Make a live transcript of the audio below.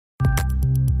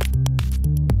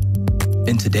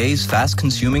In today's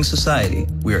fast-consuming society,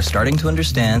 we are starting to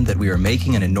understand that we are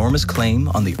making an enormous claim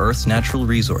on the Earth's natural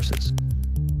resources.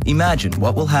 Imagine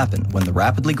what will happen when the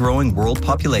rapidly growing world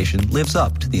population lives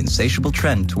up to the insatiable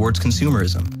trend towards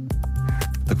consumerism.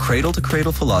 The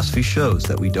cradle-to-cradle philosophy shows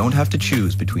that we don't have to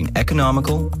choose between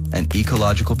economical and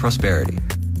ecological prosperity.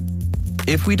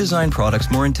 If we design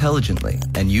products more intelligently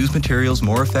and use materials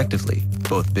more effectively,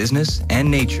 both business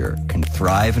and nature can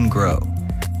thrive and grow.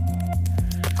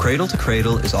 Cradle to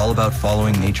Cradle is all about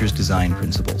following nature's design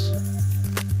principles.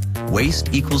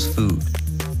 Waste equals food,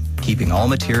 keeping all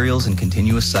materials in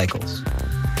continuous cycles,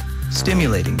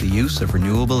 stimulating the use of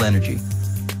renewable energy,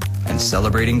 and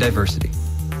celebrating diversity.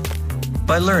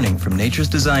 By learning from nature's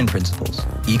design principles,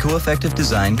 eco-effective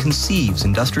design conceives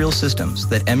industrial systems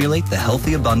that emulate the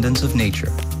healthy abundance of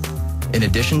nature. In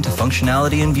addition to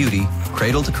functionality and beauty,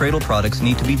 cradle-to-cradle products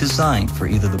need to be designed for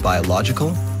either the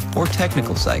biological or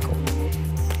technical cycle.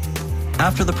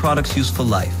 After the product's useful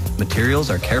life, materials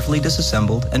are carefully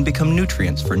disassembled and become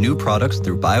nutrients for new products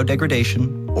through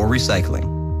biodegradation or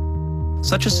recycling.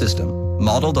 Such a system,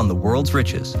 modeled on the world's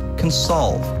riches, can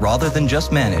solve rather than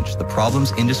just manage the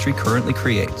problems industry currently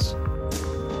creates.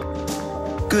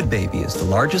 Goodbaby is the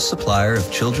largest supplier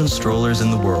of children's strollers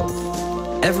in the world.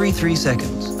 Every 3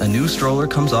 seconds, a new stroller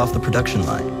comes off the production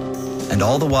line. And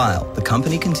all the while, the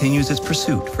company continues its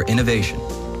pursuit for innovation.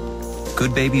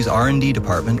 Goodbaby's R&D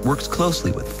department works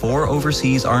closely with 4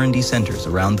 overseas R&D centers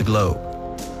around the globe.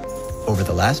 Over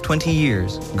the last 20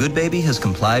 years, Goodbaby has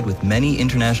complied with many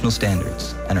international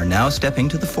standards and are now stepping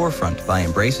to the forefront by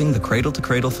embracing the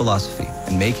cradle-to-cradle philosophy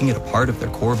and making it a part of their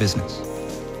core business.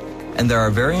 And there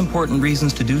are very important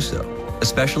reasons to do so,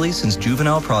 especially since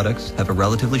juvenile products have a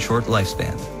relatively short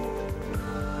lifespan.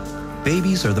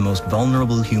 Babies are the most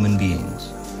vulnerable human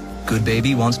beings.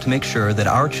 Goodbaby wants to make sure that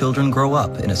our children grow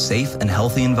up in a safe and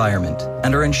healthy environment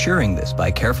and are ensuring this by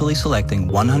carefully selecting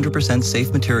 100%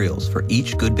 safe materials for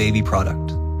each Goodbaby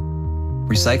product.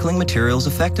 Recycling materials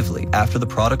effectively after the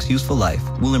product's useful life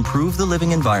will improve the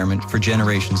living environment for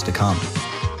generations to come.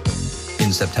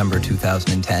 In September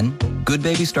 2010,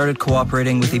 Goodbaby started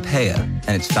cooperating with EPEA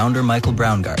and its founder Michael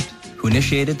Braungart, who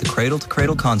initiated the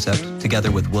cradle-to-cradle concept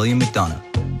together with William McDonough.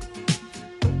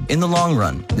 In the long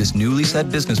run, this newly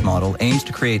set business model aims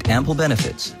to create ample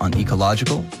benefits on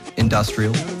ecological,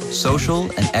 industrial, social,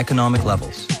 and economic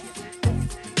levels.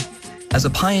 As a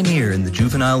pioneer in the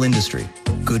juvenile industry,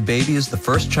 Goodbaby is the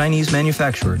first Chinese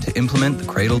manufacturer to implement the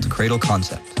cradle-to-cradle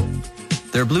concept.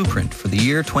 Their blueprint for the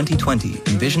year 2020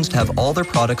 envisions to have all their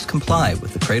products comply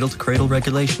with the cradle-to-cradle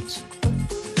regulations.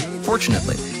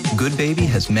 Fortunately, Goodbaby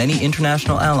has many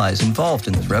international allies involved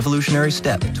in this revolutionary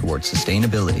step towards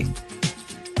sustainability.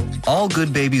 All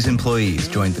Goodbaby's employees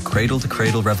joined the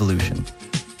cradle-to-cradle revolution.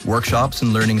 Workshops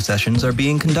and learning sessions are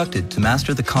being conducted to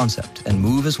master the concept and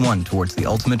move as one towards the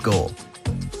ultimate goal.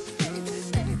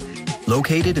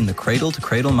 Located in the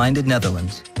cradle-to-cradle-minded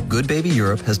Netherlands, Goodbaby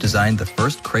Europe has designed the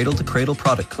first cradle-to-cradle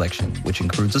product collection, which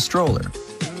includes a stroller,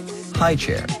 high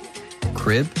chair,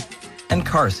 crib, and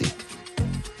car seat.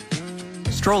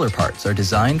 Stroller parts are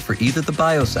designed for either the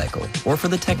biocycle or for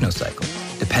the technocycle,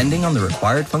 depending on the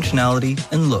required functionality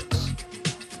and looks.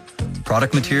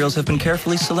 Product materials have been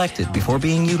carefully selected before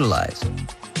being utilized.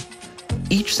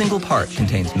 Each single part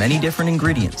contains many different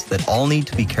ingredients that all need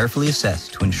to be carefully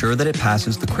assessed to ensure that it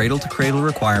passes the cradle-to-cradle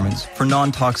requirements for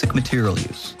non-toxic material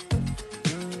use.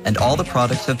 And all the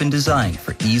products have been designed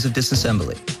for ease of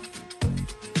disassembly.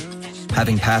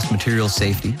 Having passed material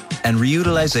safety and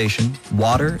reutilization,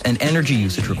 water, and energy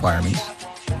usage requirements,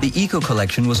 the Eco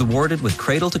Collection was awarded with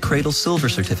Cradle-to-Cradle Silver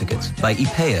certificates by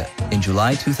EPEA in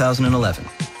July 2011.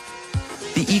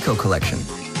 The Eco Collection,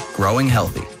 growing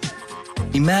healthy.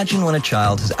 Imagine when a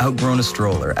child has outgrown a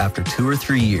stroller after 2 or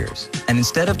 3 years, and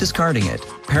instead of discarding it,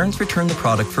 parents return the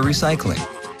product for recycling.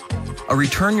 A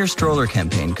Return Your Stroller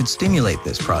campaign could stimulate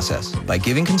this process by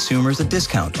giving consumers a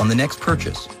discount on the next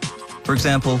purchase. For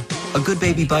example, a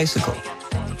Goodbaby bicycle.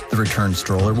 The returned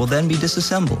stroller will then be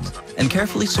disassembled and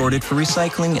carefully sorted for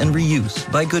recycling and reuse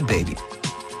by Goodbaby.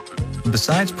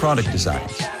 Besides product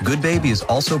designs, Goodbaby is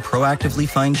also proactively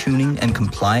fine-tuning and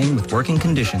complying with working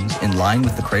conditions in line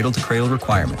with the cradle-to-cradle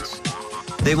requirements.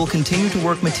 They will continue to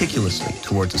work meticulously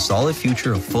towards a solid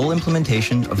future of full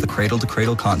implementation of the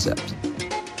cradle-to-cradle concept.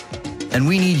 And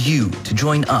we need you to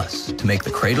join us to make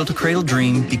the cradle-to-cradle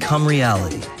dream become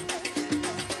reality.